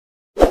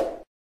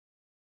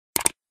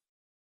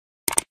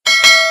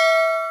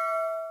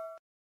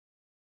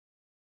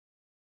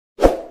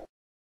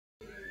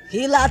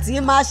Kí láti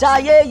máa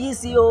ṣayé yìí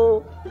sí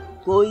o,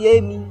 kò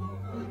yé mi.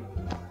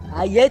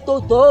 Ayé tó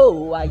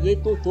tó, ayé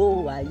tó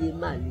tó, ayé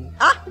máa ní.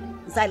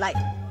 Inside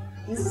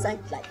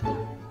life.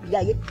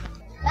 Yeah.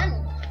 Danny.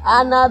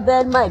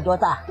 Annabelle, my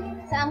daughter.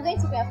 So I'm going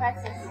to choir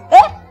practice.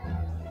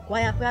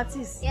 Choir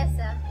practice? Yes,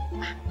 sir.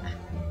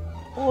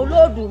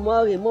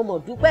 Olódùmarè mo mọ̀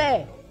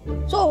dúpẹ́.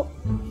 So,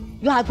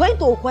 you are going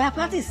to choir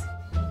practice?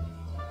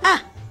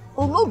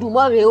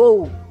 Olódùmarè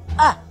o.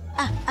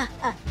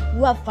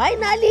 You are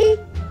finally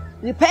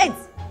repent.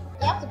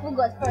 You have to put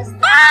God first.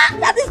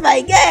 That is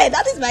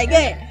my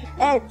girl.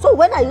 So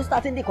when are you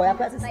starting the choir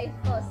practice? By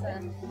 4,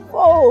 sir.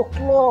 4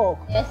 o'clock.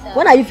 Yes, sir.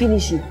 When are you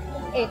finishing?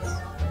 8.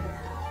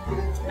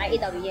 By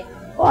 8 I'll be here.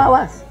 4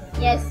 hours?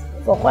 Yes.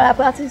 For choir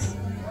practice?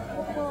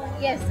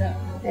 Yes, sir.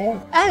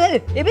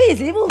 Maybe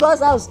it's even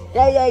God's house.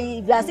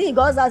 If you are still in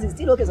God's house, it's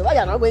still okay. So why you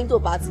are not going to a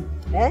party?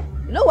 You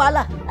know what?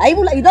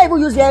 You don't even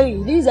use hearing.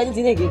 You don't use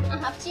anything again. I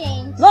have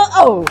changed.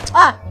 No.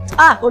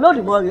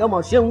 Olódùmarè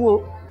ọmọ ṣeun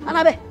o.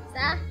 Annabelle.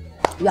 Sir.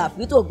 You are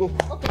free to go.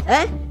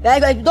 Okay.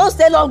 Don't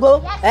stay long,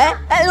 go.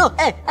 Yes, No.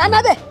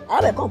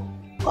 Annabelle, come.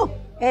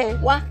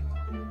 Wá.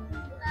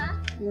 Sir.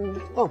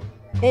 Come.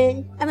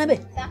 Annabelle.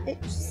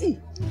 See,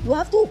 you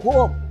have to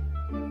go up.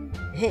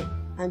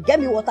 And get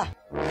me water.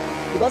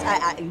 Because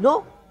I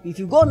if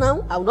you go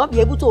now, I will not be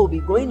able to be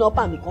going up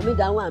and be coming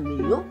down and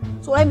me,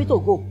 So let me to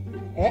go.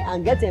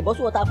 And get a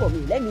bottle of water for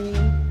me.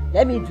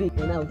 Let me drink.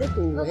 And I will take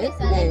to. Okay,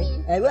 sir.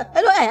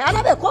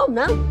 Annabelle, come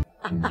now.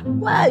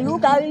 Why you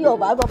carry your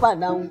bag up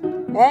and down?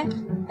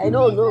 I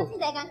don't know.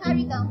 I can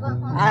carry it.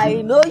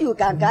 I know you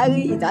can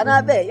carry it,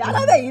 Annabelle.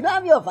 You don't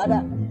have your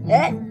father.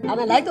 And I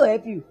like to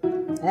help you.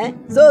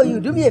 So you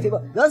do me a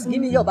favor. Just give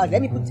me your bag.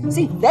 Let me put.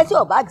 See, let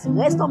your bags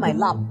rest on my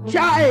lap.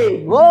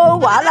 Chai! Oh,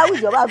 wahala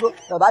with your bag.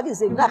 Your bag is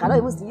saying, I cannot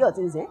even see your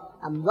things.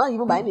 I'm not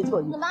even buying it for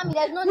you. No, mommy,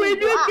 there's no Will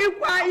need to you keep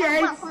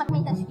quiet? Come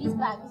and touch this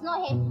bag. It's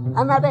not heavy.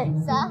 Annabelle,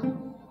 Sir?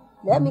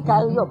 let me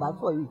carry your bag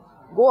for you.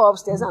 Go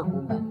upstairs and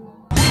come back.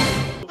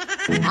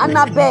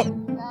 Annabelle,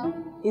 No.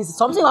 is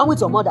something wrong with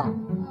your mother?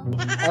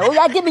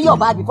 Give me your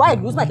bag before I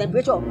lose my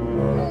temperature.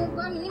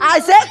 I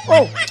said,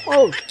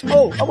 you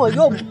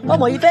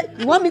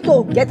want me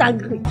to get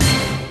angry?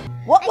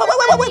 What?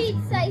 Wait.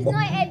 Sir, it's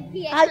not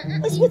heavy.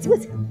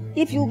 Wait.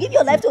 If you give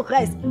your life to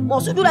Christ,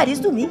 must you do like this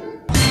to me?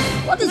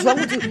 What is wrong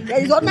with you?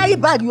 There is ordinary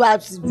bag you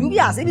have. You be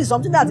as if it's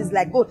something that is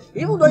like gold.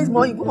 Even though it's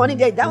money, you put money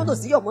there, you don't want to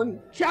see your money.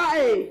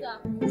 Chai! Sir.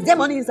 Is there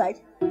money inside?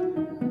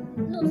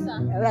 No,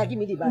 sir. Give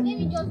me the bag. Let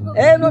me just go.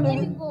 No. Let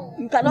me go.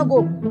 You cannot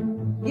go.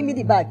 Give me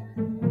the bag.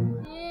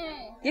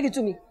 Give it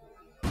to me.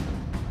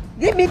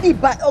 Give me the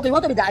bag. Okay, you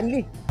want to be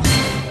dangling?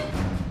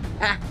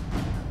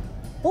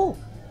 Oh,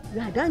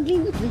 you are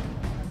dangling with me.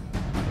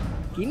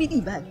 Give me the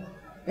bag.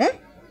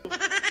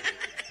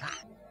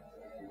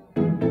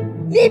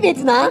 Leave it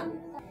now.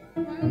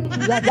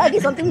 You are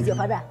dragging something with your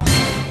father.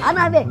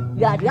 Annabelle,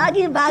 you are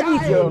dragging bag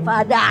with your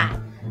father.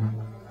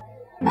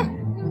 Let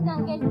me go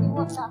and get the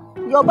water.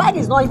 Your bag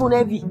is not even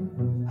heavy.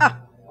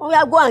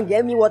 Go and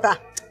get me water.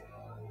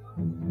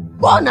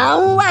 Go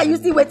now. Why are you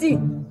still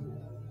waiting?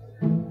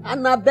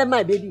 Annabelle,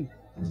 my baby.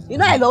 You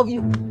know I love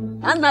you.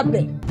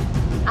 Annabelle.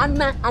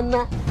 Annabelle.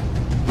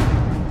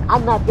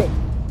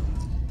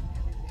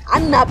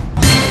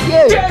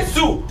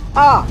 Jesus!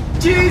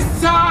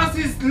 Jesus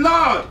is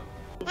Lord!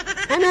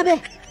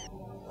 Annabelle,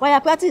 choir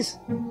practice.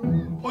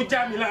 Ó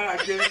já mi lára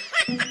jẹ.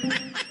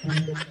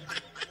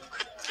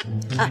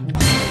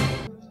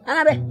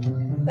 Annabelle,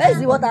 where is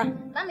the water?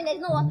 Mommy, there's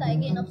no water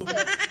again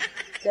upstairs.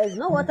 There is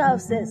no water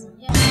upstairs.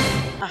 Yeah.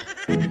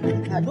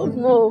 I don't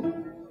know.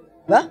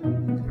 Well,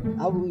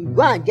 I will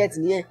go and get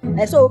near.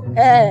 So,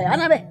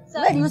 Annabelle,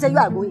 Sir? where do you say you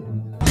are going?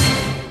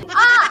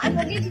 I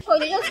forget to call.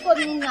 They just called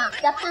me now.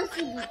 They have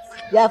cancelled it.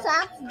 Yeah. So I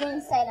have to go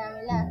inside and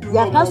relax. They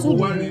are cancelled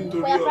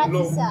For your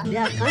practice, sir. They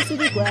are cancelled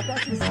the choir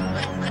practice.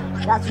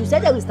 That you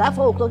said they will start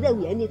 4 o'clock, they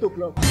will end 8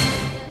 o'clock.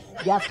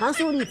 They have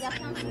cancelled it. They have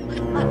cancelled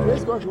it.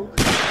 Praise God.